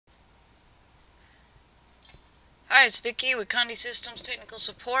Hi, it's Vicky with Conde Systems Technical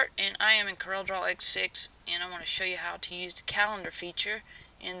Support, and I am in CorelDRAW X6, and I want to show you how to use the calendar feature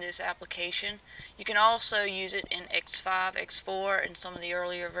in this application. You can also use it in X5, X4, and some of the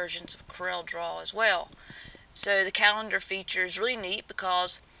earlier versions of CorelDRAW as well. So the calendar feature is really neat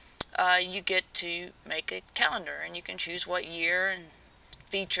because you get to make a calendar, and you can choose what year and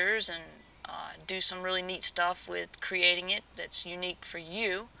features and do some really neat stuff with creating it that's unique for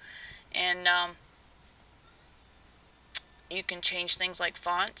you. And you can change things like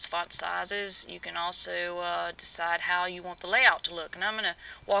fonts, font sizes. You can also decide how you want the layout to look. And I'm going to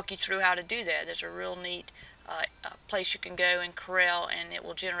walk you through how to do that. There's a real neat place you can go in Corel, and it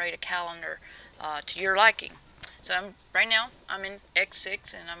will generate a calendar to your liking. So right now I'm in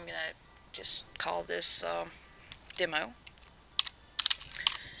X6, and I'm going to just call this demo.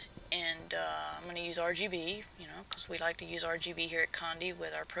 And I'm going to use RGB, because we like to use RGB here at Conde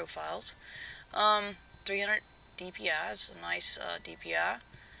with our profiles. 300 DPI is a nice DPI.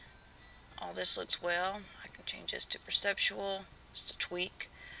 All this looks well. I can change this to perceptual, just a tweak.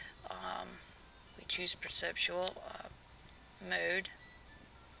 We choose perceptual mode.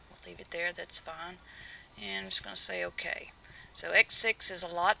 We'll leave it there, that's fine. And I'm just going to say OK. So X6 is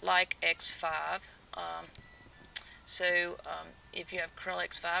a lot like X5. If you have Corel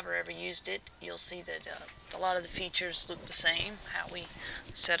X5 or ever used it, you'll see that a lot of the features look the same. How we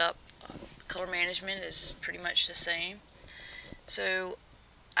set up color management is pretty much the same. So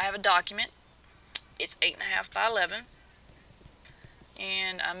I have a document. It's 8.5 by 11,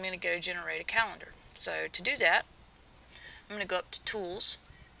 and I'm going to go generate a calendar. So to do that, I'm going to go up to Tools,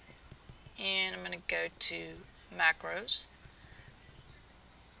 and I'm going to go to Macros.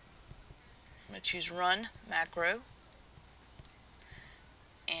 I'm going to choose Run Macro,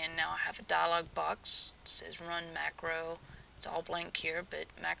 and now I have a dialog box that says Run Macro. It's all blank here, but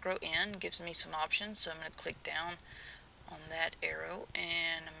Macro N gives me some options, so I'm going to click down on that arrow,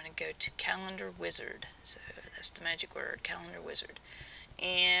 and I'm going to go to Calendar Wizard. So that's the magic word, Calendar Wizard.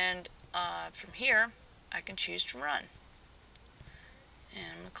 And from here, I can choose to run.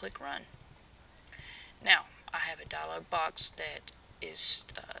 And I'm going to click Run. Now, I have a dialog box that is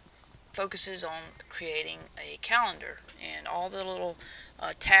focuses on creating a calendar, and all the little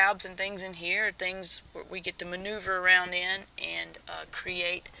tabs and things in here are things we get to maneuver around in and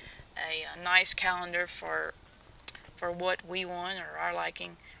create a nice calendar for what we want, or our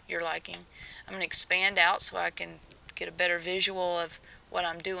liking, your liking. I'm going to expand out so I can get a better visual of what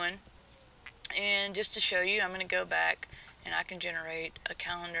I'm doing. And just to show you, I'm going to go back and I can generate a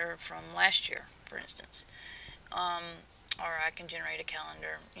calendar from last year, for instance. Or I can generate a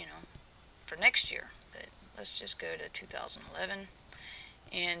calendar, for next year. But let's just go to 2011.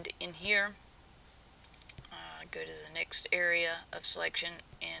 And in here, go to the next area of selection,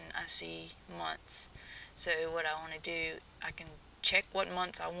 and I see months. So what I want to do, I can check what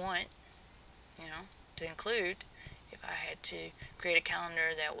months I want, to include. If I had to create a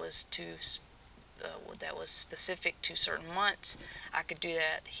calendar that was specific to certain months, I could do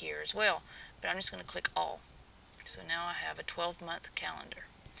that here as well. But I'm just going to click All. So now I have a 12-month calendar.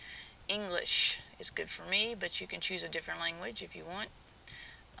 English is good for me, but you can choose a different language if you want.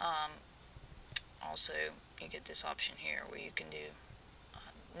 Also, you get this option here where you can do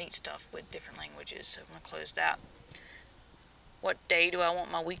neat stuff with different languages. So I'm going to close that. What day do I want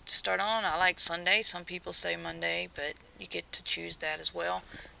my week to start on? I like Sunday. Some people say Monday, but you get to choose that as well.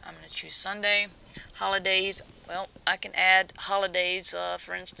 I'm going to choose Sunday. Holidays, well, I can add holidays,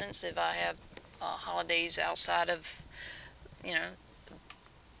 for instance, if I have holidays outside of,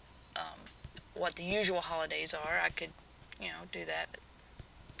 what the usual holidays are. I could, do that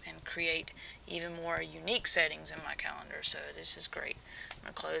and create even more unique settings in my calendar. So this is great. I'm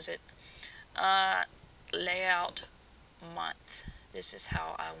going to close it. Layout month. This is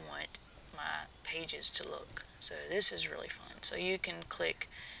how I want my pages to look. So this is really fun. So you can click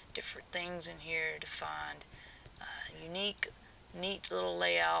different things in here to find unique, neat little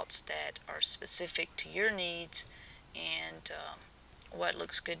layouts that are specific to your needs and what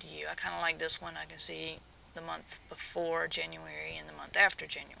looks good to you. I kind of like this one. I can see the month before January and the month after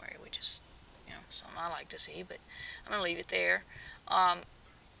January, which is something I like to see, but I'm going to leave it there.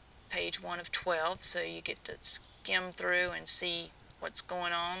 Page 1 of 12, so you get to skim through and see what's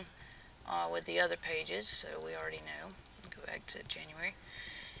going on with the other pages. So we already know. Go back to January,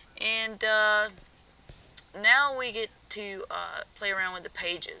 and now we get to play around with the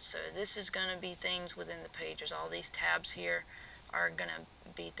pages. So this is going to be things within the pages. All these tabs here are going to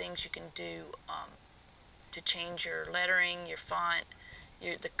be things you can do to change your lettering, your font,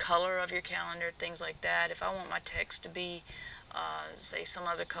 the color of your calendar, things like that. If I want my text to be, say, some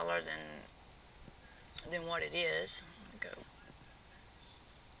other color, then than what it is. Go.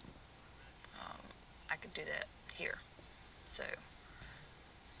 I could do that here, so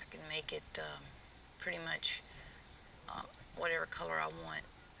I can make it pretty much whatever color I want.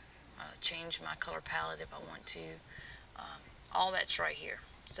 Change my color palette if I want to. All that's right here.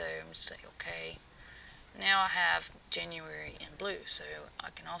 So I'm going to say OK. Now I have January in blue, so I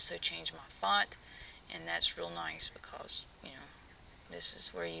can also change my font, and that's real nice because, you know, this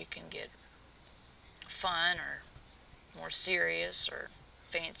is where you can get fun or more serious or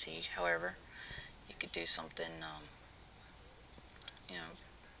fancy. However, you could do something, you know,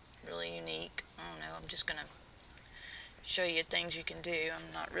 really unique. I don't know. I'm just gonna show you things you can do.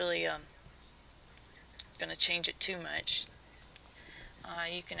 I'm not really gonna change it too much.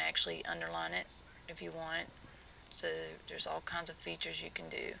 You can actually underline it if you want. So there's all kinds of features you can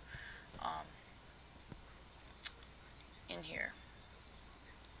do in here.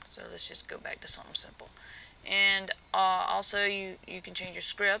 So let's just go back to something simple. And also you can change your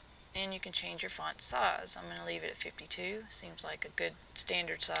script, and you can change your font size. I'm going to leave it at 52. Seems like a good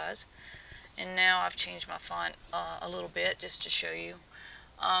standard size. And now I've changed my font a little bit just to show you.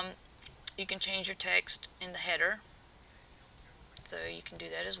 You can change your text in the header, so you can do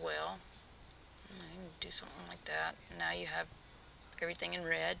that as well. You can do something like that. Now you have everything in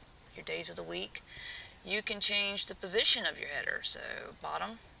red, your days of the week. You can change the position of your header, so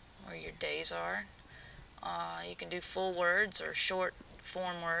bottom, where your days are. You can do full words or short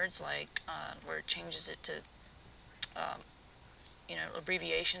form words, like where it changes it to you know,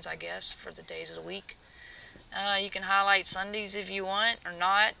 abbreviations, I guess, for the days of the week. You can highlight Sundays if you want or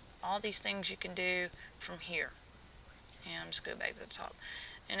not. All these things you can do from here. And I'm just going to go back to the top.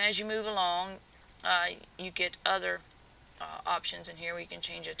 And as you move along, you get other options in here where you can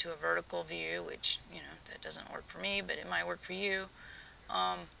change it to a vertical view, which, you know, that doesn't work for me, but it might work for you.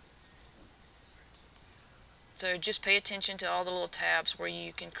 So just pay attention to all the little tabs where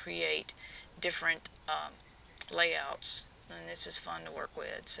you can create different layouts, and this is fun to work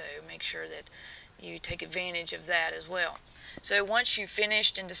with, so make sure that you take advantage of that as well. So once you've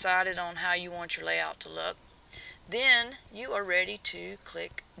finished and decided on how you want your layout to look, then you are ready to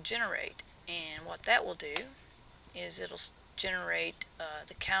click generate, and what that will do is it'll generate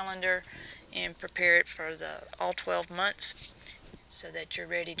the calendar and prepare it for the all 12 months so that you're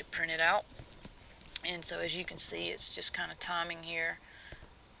ready to print it out. And so as you can see, it's just kind of timing here,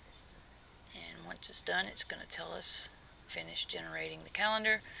 and once it's done, it's going to tell us finish generating the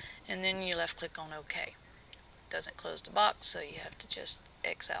calendar, and then you left click on OK. It doesn't close the box, so you have to just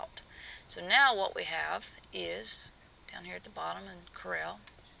X out. So now what we have is down here at the bottom in Corel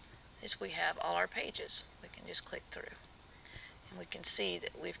is we have all our pages. We can just click through, and we can see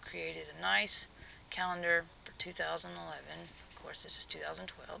that we've created a nice calendar for 2011. Of course, this is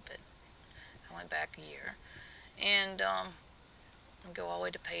 2012, but I went back a year, and go all the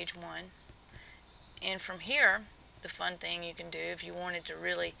way to page 1. And from here, the fun thing you can do, if you wanted to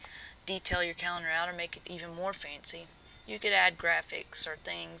really detail your calendar out or make it even more fancy, you could add graphics or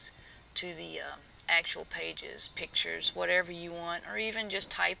things to the actual pages, pictures, whatever you want, or even just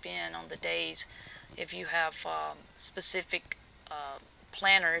type in on the days if you have specific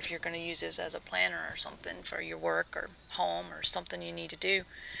planner, if you're going to use this as a planner or something for your work or home or something you need to do,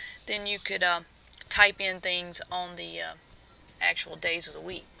 then you could type in things on the actual days of the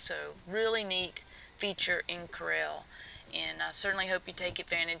week. So really neat feature in Corel, and I certainly hope you take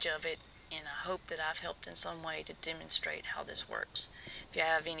advantage of it, and I hope that I've helped in some way to demonstrate how this works. If you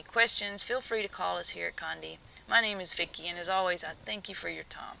have any questions, feel free to call us here at Condi. My name is Vicki, and as always, I thank you for your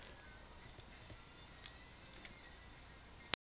time.